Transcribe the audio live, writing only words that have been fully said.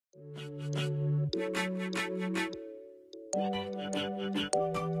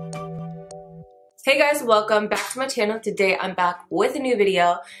Hey guys, welcome back to my channel. Today I'm back with a new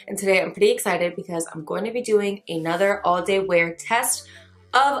video, and today I'm pretty excited because I'm going to be doing another all-day wear test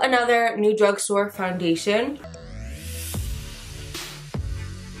of another new drugstore foundation.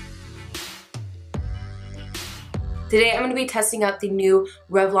 Today I'm going to be testing out the new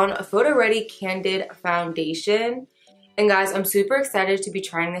Revlon Photo Ready Candid foundation. And guys, I'm super excited to be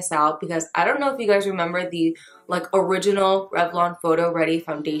trying this out because I don't know if you guys remember the original Revlon Photo Ready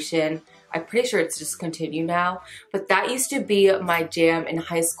foundation. I'm pretty sure it's discontinued now, but that used to be my jam in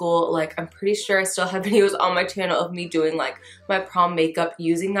high school. I'm pretty sure I still have videos on my channel of me doing my prom makeup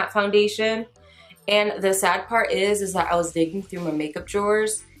using that foundation. And the sad part is that I was digging through my makeup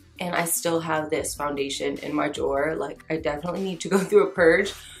drawers and I still have this foundation in my drawer. I definitely need to go through a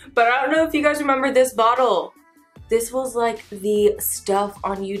purge, but I don't know if you guys remember this bottle. This was the stuff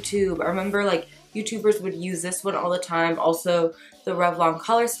on YouTube. I remember YouTubers would use this one all the time. Also the Revlon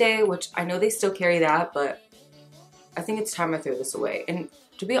Color Stay, which I know they still carry that, but I think it's time I throw this away. And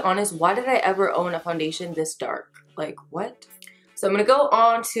to be honest, why did I ever own a foundation this dark? What? So I'm gonna go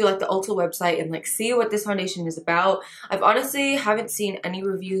on to the Ulta website and see what this foundation is about. I've honestly haven't seen any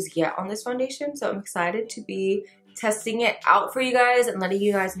reviews yet on this foundation, so I'm excited to be testing it out for you guys and letting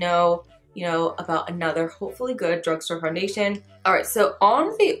you guys know about another hopefully good drugstore foundation. Alright, so on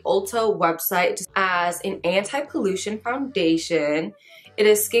the Ulta website, as an anti-pollution foundation, it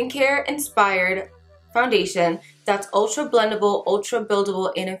is skincare inspired foundation that's ultra blendable, ultra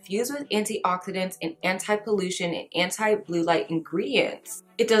buildable, and infused with antioxidants and anti-pollution and anti-blue light ingredients.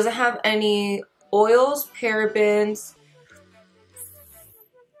 It doesn't have any oils, parabens,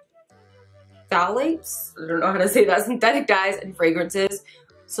 phthalates, I don't know how to say that, synthetic dyes, and fragrances.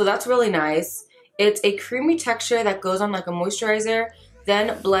 So that's really nice. It's a creamy texture that goes on like a moisturizer,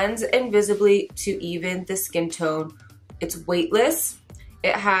 then blends invisibly to even the skin tone. It's weightless.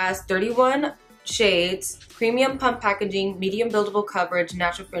 It has 31 shades, premium pump packaging, medium buildable coverage,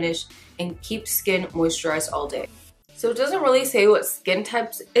 natural finish, and keeps skin moisturized all day. So it doesn't really say what skin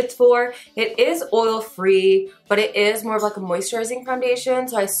types it's for. It is oil free, but it is more of a moisturizing foundation.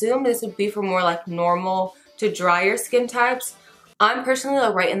 So I assume this would be for more normal to drier skin types. I'm personally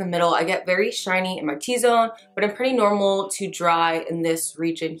right in the middle. I get very shiny in my T-zone, but I'm pretty normal to dry in this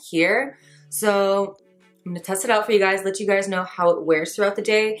region here. So I'm gonna test it out for you guys, let you guys know how it wears throughout the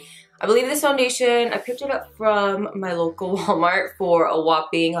day. I believe this foundation, I picked it up from my local Walmart for a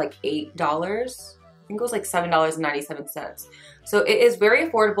whopping $8. I think it was $7.97. So it is very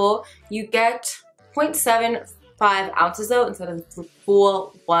affordable. You get 0.75 ounces though instead of the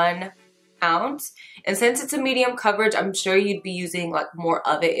full 1 ounce. And since it's a medium coverage, I'm sure you'd be using more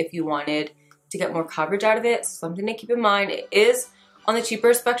of it if you wanted to get more coverage out of it. So something to keep in mind. It is on the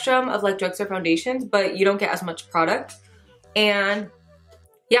cheaper spectrum of drugstore foundations, but you don't get as much product. And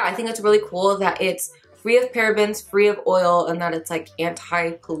yeah, I think it's really cool that it's free of parabens, free of oil, and that it's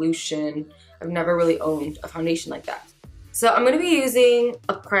anti-pollution. I've never really owned a foundation like that. So I'm going to be using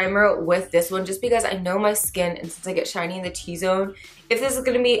a primer with this one just because I know my skin, and since I get shiny in the T-zone, if this is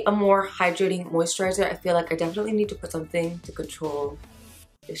going to be a more hydrating moisturizer, I feel like I definitely need to put something to control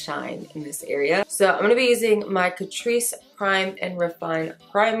the shine in this area. So I'm going to be using my Catrice Prime and Refine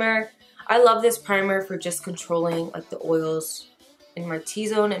Primer. I love this primer for just controlling the oils in my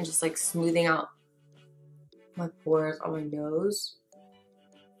T-zone and just smoothing out my pores on my nose.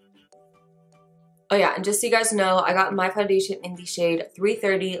 Oh yeah, and just so you guys know, I got my foundation in the shade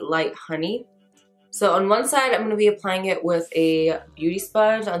 330 Light Honey. So on one side, I'm going to be applying it with a beauty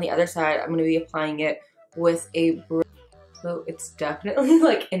sponge. On the other side, I'm going to be applying it with a brush. So it's definitely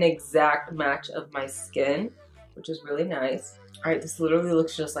an exact match of my skin, which is really nice. Alright, this literally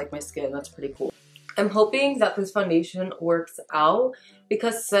looks just like my skin. That's pretty cool. I'm hoping that this foundation works out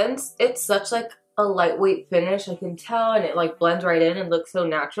because since it's such a lightweight finish, I can tell, and it blends right in and looks so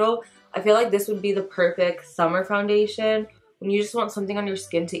natural. I feel like this would be the perfect summer foundation when you just want something on your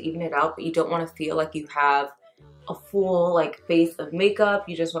skin to even it out, but you don't want to feel like you have a full face of makeup.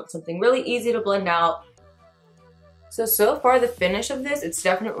 You just want something really easy to blend out. So far the finish of this, it's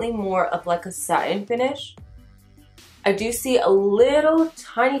definitely more of a satin finish. I do see a little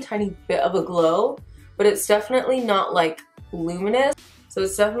tiny bit of a glow, but it's definitely not luminous. So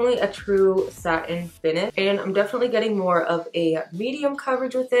it's definitely a true satin finish, and I'm definitely getting more of a medium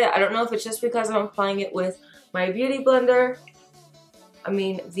coverage with it. I don't know if it's just because I'm applying it with my beauty blender. I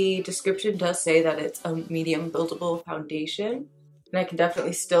mean, the description does say that it's a medium buildable foundation, and I can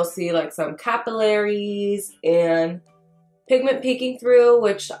definitely still see some capillaries and pigment peeking through,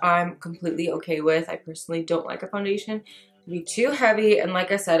 which I'm completely okay with. I personally don't like a foundation be too heavy, and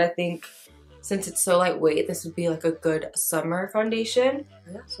like I said, I think since it's so lightweight, this would be like a good summer foundation.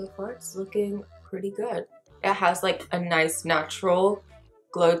 Yeah, so far it's looking pretty good. It has like a nice natural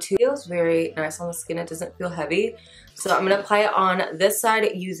glow to it. Feels very nice on the skin. It doesn't feel heavy. So I'm gonna apply it on this side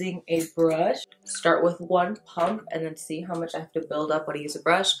using a brush. Start with one pump and then see how much I have to build up when I use a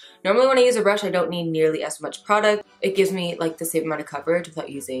brush. Normally when I use a brush, I don't need nearly as much product. It gives me like the same amount of coverage without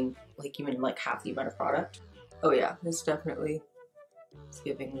using like even like half the amount of product. Oh yeah, this definitely is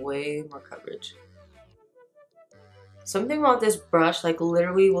giving way more coverage. Something about this brush, like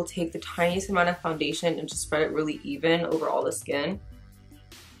literally will take the tiniest amount of foundation and just spread it really even over all the skin.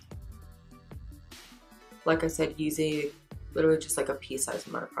 Like I said, using literally just like a pea-sized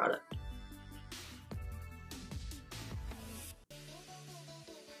amount of product.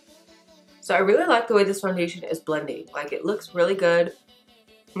 So I really like the way this foundation is blending. Like it looks really good.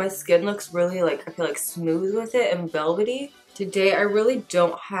 My skin looks really like, I feel like smooth with it and velvety. Today I really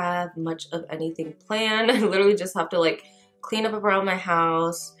don't have much of anything planned. I literally just have to like clean up around my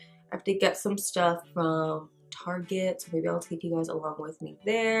house. I have to get some stuff from Target, so maybe I'll take you guys along with me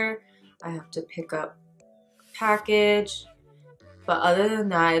there. I have to pick up package, but other than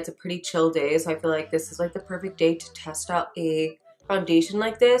that, it's a pretty chill day, so I feel like this is like the perfect day to test out a foundation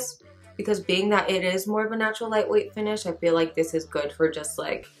like this, because being that it is more of a natural lightweight finish, I feel like this is good for just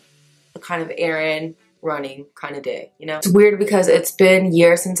like a kind of errand running kind of day, you know? It's weird because it's been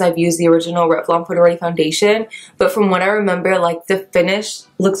years since I've used the original Revlon Photoready foundation, but from what I remember, like the finish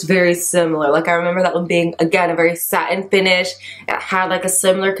looks very similar. Like I remember that one being, again, a very satin finish. It had like a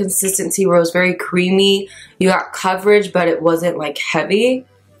similar consistency where it was very creamy. You got coverage, but it wasn't like heavy.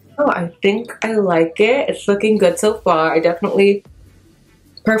 Oh, I think I like it. It's looking good so far. I definitely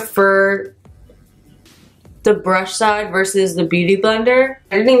prefer the brush side versus the beauty blender.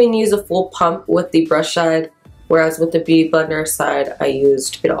 I didn't even use a full pump with the brush side, whereas with the beauty blender side, I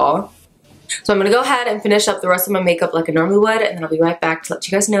used it all. So I'm gonna go ahead and finish up the rest of my makeup like I normally would, and then I'll be right back to let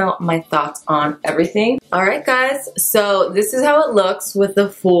you guys know my thoughts on everything. All right, guys, so this is how it looks with the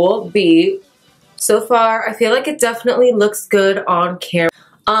full beat. So far, I feel like it definitely looks good on camera.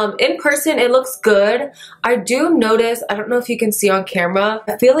 In person, it looks good. I do notice, I don't know if you can see on camera,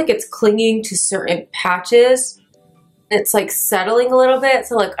 I feel like it's clinging to certain patches. It's like settling a little bit,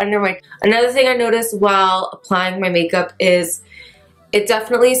 so like under my... Another thing I noticed while applying my makeup is it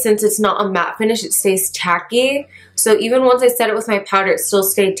definitely, since it's not a matte finish, it stays tacky. So even once I set it with my powder, it still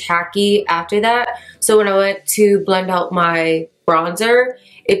stayed tacky after that. So when I went to blend out my bronzer,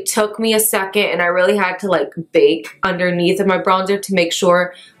 it took me a second and I really had to like bake underneath of my bronzer to make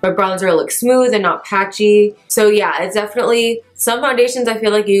sure my bronzer looks smooth and not patchy. So yeah, it's definitely, some foundations I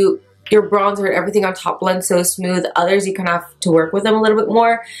feel like your bronzer and everything on top blends so smooth. Others you kind of have to work with them a little bit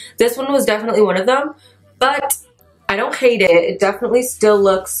more. This one was definitely one of them, but I don't hate it. It definitely still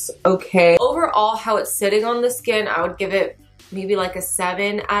looks okay. Overall, how it's sitting on the skin, I would give it maybe like a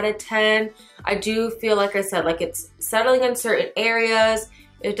 7 out of 10. I do feel, like I said, like it's settling in certain areas.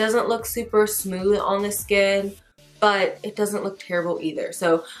 It doesn't look super smooth on the skin, but it doesn't look terrible either.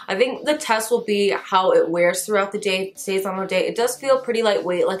 So I think the test will be how it wears throughout the day, it stays on the day. It does feel pretty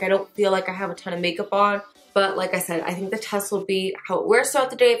lightweight. Like I don't feel like I have a ton of makeup on, but like I said, I think the test will be how it wears throughout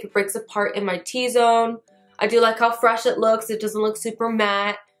the day, if it breaks apart in my T-zone. I do like how fresh it looks. It doesn't look super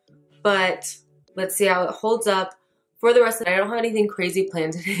matte, but let's see how it holds up. For the rest of the day, I don't have anything crazy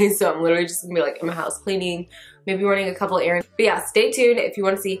planned today, so I'm literally just gonna be like in my house cleaning, maybe running a couple errands. But yeah, stay tuned if you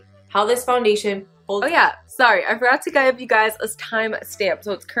want to see how this foundation holds. Oh yeah, sorry, I forgot to give you guys a time stamp.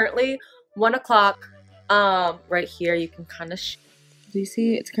 So it's currently 1 o'clock. Right here, you can kind of do you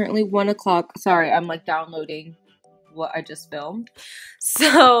see? It's currently 1 o'clock. Sorry, I'm like downloading what I just filmed.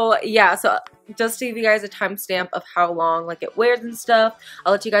 So yeah, so just to give you guys a timestamp of how long like it wears and stuff,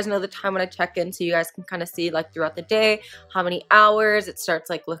 I'll let you guys know the time when I check in so you guys can kind of see like throughout the day how many hours it starts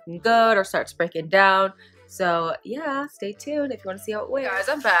like looking good or starts breaking down. So yeah, stay tuned if you want to see how it wears. Guys,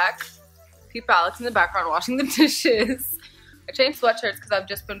 I'm back. Peep Alex in the background washing the dishes. I changed sweatshirts because I've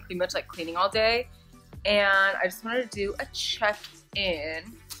just been pretty much like cleaning all day, and I just wanted to do a check-in.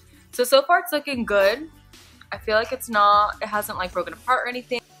 So far it's looking good. I feel like it hasn't like broken apart or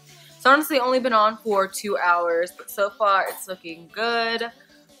anything. It's honestly only been on for 2 hours, but so far it's looking good.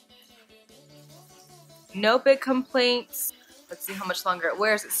 No big complaints. Let's see how much longer it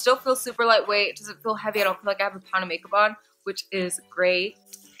wears. It still feels super lightweight. It doesn't feel heavy. I don't feel like I have a pound of makeup on, which is great.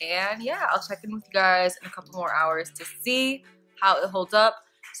 And yeah, I'll check in with you guys in a couple more hours to see how it holds up.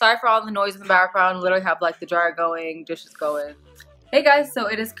 Sorry for all the noise in the background. Literally have like the dryer going, dishes going. Hey guys, so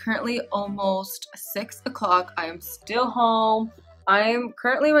it is currently almost 6 o'clock. I am still home. I'm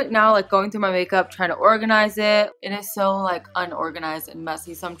currently right now like going through my makeup, trying to organize it. It is so like unorganized and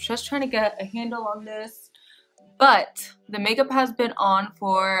messy, so I'm just trying to get a handle on this. But the makeup has been on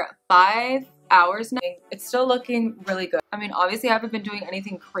for 5 hours now. It's still looking really good. I mean, obviously I haven't been doing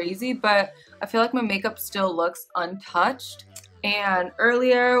anything crazy, but I feel like my makeup still looks untouched. And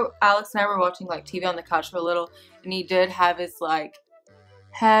earlier, Alex and I were watching like TV on the couch for a little, and he did have his like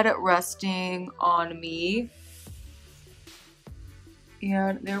head resting on me.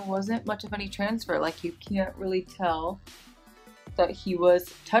 And there wasn't much of any transfer. Like, you can't really tell that he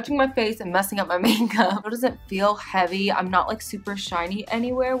was touching my face and messing up my makeup. It doesn't feel heavy. I'm not like super shiny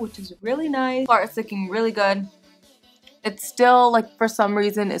anywhere, which is really nice. It's looking really good. It's still like for some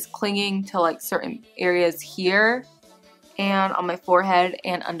reason is clinging to like certain areas here and on my forehead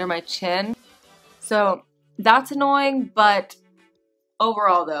and under my chin. So that's annoying, but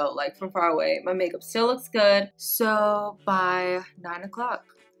overall though, like from far away, my makeup still looks good. So by 9 o'clock,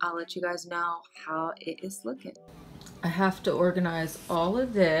 I'll let you guys know how it is looking. I have to organize all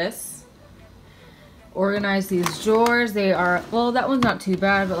of this. Organize these drawers. They are, well, that one's not too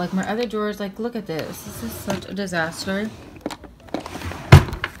bad, but like my other drawers, like look at this. This is such a disaster.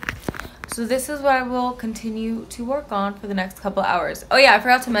 So this is what I will continue to work on for the next couple hours. Oh yeah, I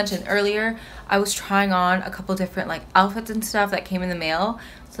forgot to mention earlier, I was trying on a couple different like outfits and stuff that came in the mail.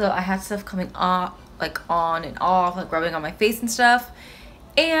 So I had stuff coming off, like on and off, like rubbing on my face and stuff.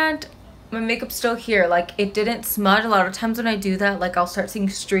 And my makeup's still here. Like, it didn't smudge. A lot of times when I do that, like I'll start seeing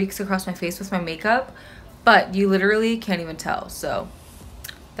streaks across my face with my makeup, but you literally can't even tell. So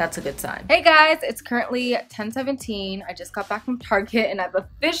that's a good sign. Hey guys, it's currently 10:17. I just got back from Target and I've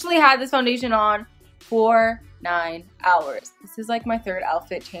officially had this foundation on for 9 hours. This is like my third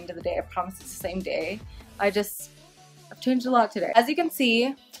outfit change of the day. I promise it's the same day. I've changed a lot today. As you can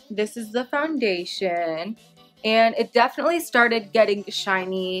see, this is the foundation and it definitely started getting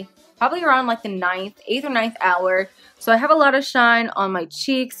shiny probably around like the 8th or 9th hour. So I have a lot of shine on my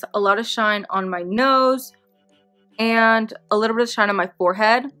cheeks, a lot of shine on my nose, and a little bit of shine on my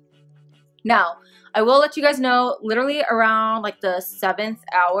forehead. Now, I will let you guys know, literally around like the 7th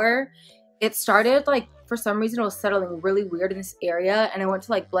hour, it started like, for some reason it was settling really weird in this area, and I went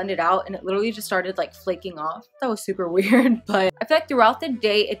to like blend it out and it literally just started like flaking off. That was super weird, but I feel like throughout the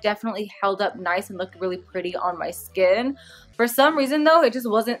day it definitely held up nice and looked really pretty on my skin. For some reason though, it just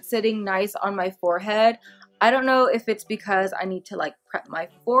wasn't sitting nice on my forehead. I don't know if it's because I need to like prep my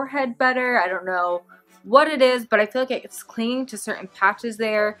forehead better. I don't know what it is, but I feel like it's clinging to certain patches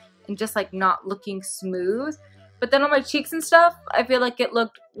there and just like not looking smooth. But then on my cheeks and stuff, I feel like it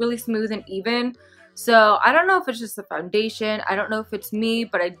looked really smooth and even. So I don't know if it's just the foundation. I don't know if it's me,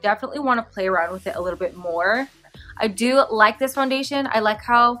 but I definitely want to play around with it a little bit more. I do like this foundation. I like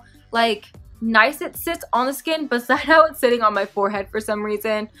how like nice it sits on the skin beside how it's sitting on my forehead for some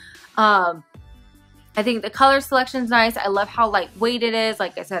reason. I think the color selection's nice. I love how lightweight it is.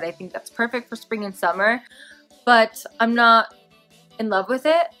 Like I said, I think that's perfect for spring and summer. But I'm not in love with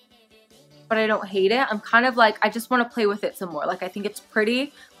it, but I don't hate it. I'm kind of like, I just want to play with it some more. Like, I think it's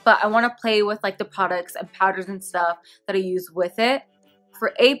pretty, but I want to play with like the products and powders and stuff that I use with it.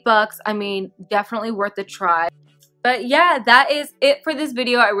 For $8, I mean, definitely worth a try. But yeah, that is it for this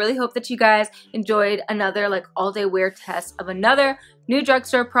video. I really hope that you guys enjoyed another like all day wear test of another new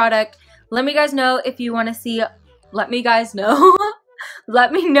drugstore product. Let me guys know if you want to see, let me know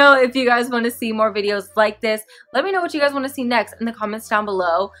if you guys want to see more videos like this. Let me know what you guys want to see next in the comments down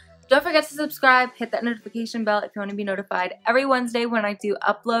below. Don't forget to subscribe, hit that notification bell if you want to be notified every Wednesday when I do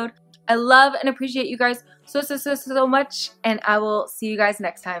upload. I love and appreciate you guys so much, and I will see you guys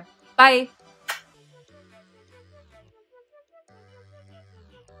next time. Bye!